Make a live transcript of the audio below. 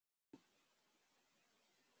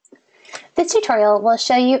This tutorial will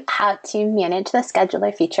show you how to manage the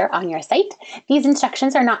scheduler feature on your site. These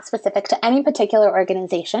instructions are not specific to any particular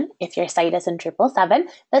organization. If your site is in Drupal 7,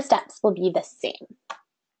 the steps will be the same.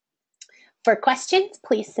 For questions,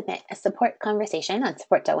 please submit a support conversation on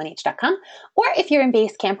support.1h.com, or if you're in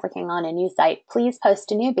Basecamp working on a new site, please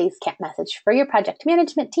post a new Basecamp message for your project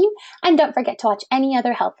management team, and don't forget to watch any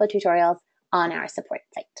other helpful tutorials on our support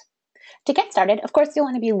site. To get started, of course, you'll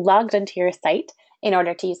want to be logged into your site in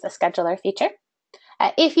order to use the scheduler feature.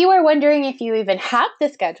 If you are wondering if you even have the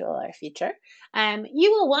scheduler feature,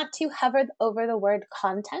 you will want to hover over the word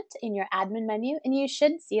content in your admin menu, and you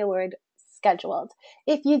should see a word scheduled.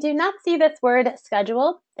 If you do not see this word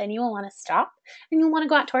scheduled, then you will want to stop and you'll want to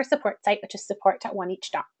go out to our support site, which is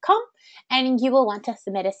support.1h.com, and you will want to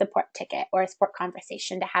submit a support ticket or a support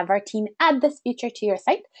conversation to have our team add this feature to your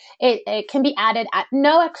site. It can be added at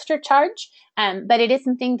no extra charge, but it is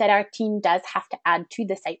something that our team does have to add to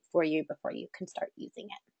the site for you before you can start using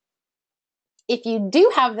it. If you do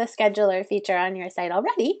have the scheduler feature on your site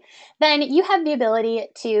already, then you have the ability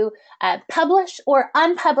to publish or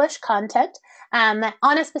unpublish content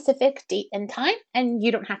on a specific date and time, and you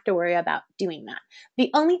don't have to worry about doing that. The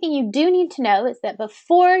only thing you do need to know is that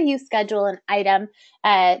before you schedule an item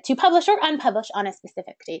to publish or unpublish on a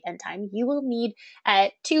specific date and time, you will need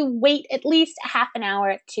to wait at least half an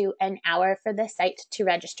hour to an hour for the site to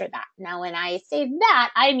register that. Now, when I say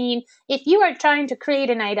that, I mean if you are trying to create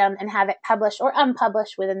an item and have it published or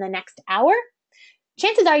unpublished within the next hour,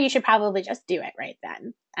 chances are you should probably just do it right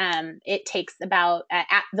then. It takes about,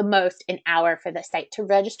 at the most, an hour for the site to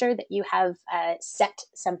register that you have set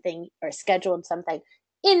something or scheduled something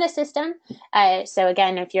in the system. So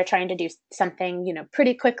again, if you're trying to do something,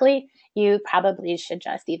 pretty quickly, you probably should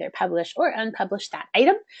just either publish or unpublish that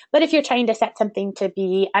item. But if you're trying to set something to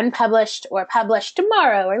be unpublished or published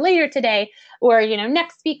tomorrow or later today, or,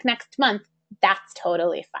 next week, next month, that's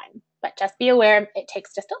totally fine. But just be aware, it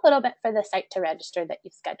takes just a little bit for the site to register that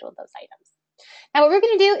you've scheduled those items. Now, what we're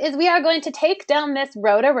going to do is we are going to take down this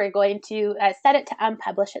rotor. We're going to set it to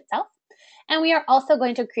unpublish itself. And we are also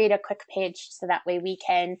going to create a quick page so that way we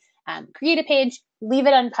can create a page, leave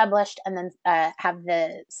it unpublished, and then have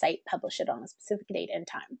the site publish it on a specific date and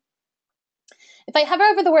time. If I hover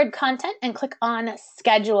over the word content and click on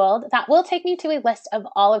scheduled, that will take me to a list of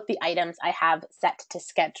all of the items I have set to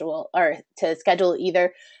schedule, or to schedule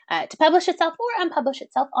either to publish itself or unpublish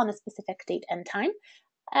itself on a specific date and time.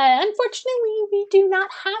 Unfortunately, we do not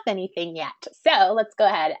have anything yet. So let's go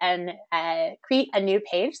ahead and create a new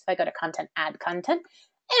page. So I go to content, add content,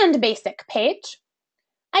 and basic page.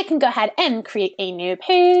 I can go ahead and create a new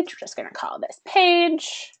page. We're just going to call this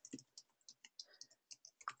page.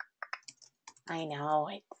 I know,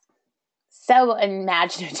 it's so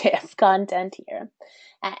imaginative content here.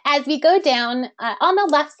 As we go down on the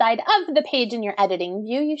left side of the page in your editing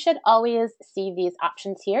view, you should always see these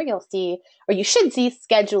options here. You'll see, or you should see,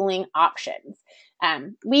 scheduling options.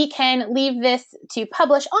 We can leave this to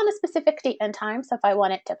publish on a specific date and time. So if I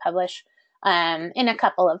want it to publish in a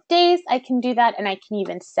couple of days, I can do that, and I can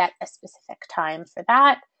even set a specific time for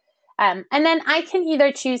that. And then I can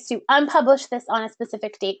either choose to unpublish this on a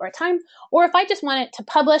specific date or time, or if I just want it to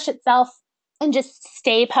publish itself and just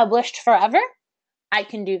stay published forever, I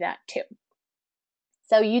can do that too.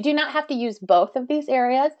 So you do not have to use both of these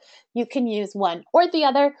areas. You can use one or the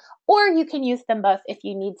other, or you can use them both if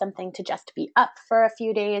you need something to just be up for a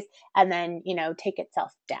few days and then, take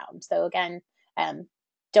itself down. So again,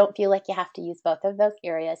 don't feel like you have to use both of those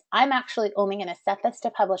areas. I'm actually only going to set this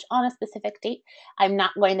to publish on a specific date. I'm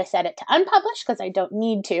not going to set it to unpublish because I don't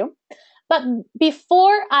need to. But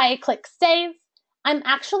before I click save, I'm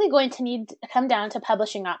actually going to need to come down to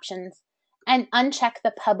publishing options and uncheck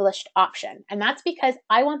the published option. And that's because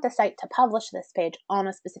I want the site to publish this page on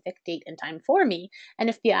a specific date and time for me. And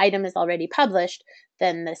if the item is already published,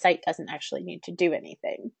 then the site doesn't actually need to do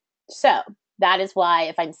anything. So that is why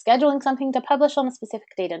if I'm scheduling something to publish on a specific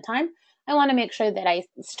date and time, I want to make sure that I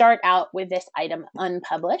start out with this item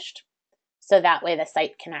unpublished, so that way the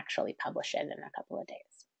site can actually publish it in a couple of days.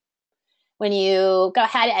 When you go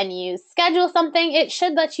ahead and you schedule something, it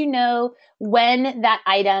should let you know when that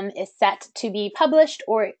item is set to be published,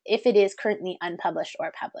 or if it is currently unpublished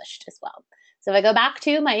or published as well. So if I go back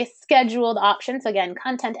to my scheduled options, so again,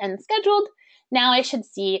 content and scheduled, now I should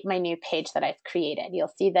see my new page that I've created. You'll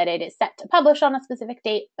see that it is set to publish on a specific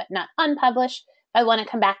date, but not unpublished. If I want to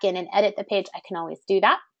come back in and edit the page, I can always do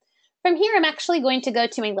that. From here, I'm actually going to go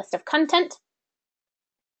to my list of content,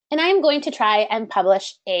 and I'm going to try and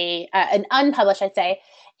publish unpublish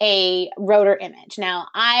a rotor image. Now,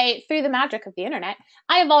 through the magic of the internet,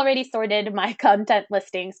 I have already sorted my content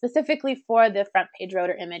listing specifically for the front page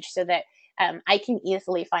rotor image so that I can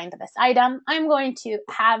easily find this item. I'm going to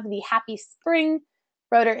have the Happy Spring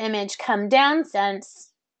rotor image come down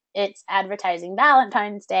since it's advertising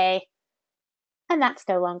Valentine's Day, and that's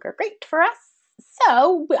no longer great for us.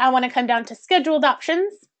 So I want to come down to scheduled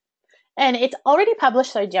options, and it's already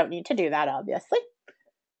published, so I don't need to do that, obviously.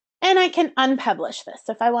 And I can unpublish this.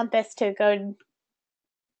 So if I want this to go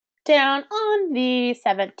down on the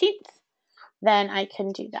 17th, then I can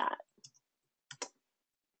do that.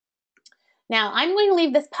 Now I'm going to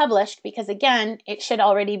leave this published because, again, it should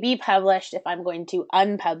already be published if I'm going to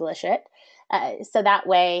unpublish it. So that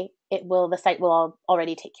way the site will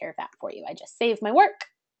already take care of that for you. I just save my work.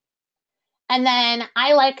 And then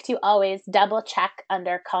I like to always double check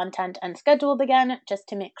under content unscheduled again, just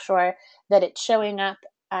to make sure that it's showing up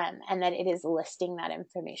and that it is listing that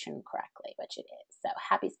information correctly, which it is. So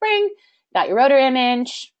Happy Spring, got your rotor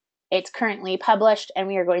image. It's currently published, and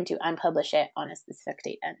we are going to unpublish it on a specific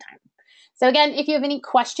date and time. So again, if you have any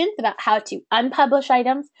questions about how to unpublish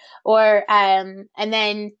items or and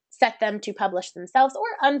then set them to publish themselves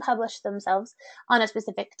or unpublish themselves on a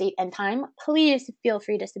specific date and time, please feel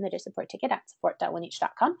free to submit a support ticket at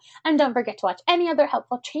support.1h.com. And don't forget to watch any other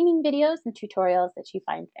helpful training videos and tutorials that you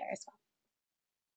find there as well.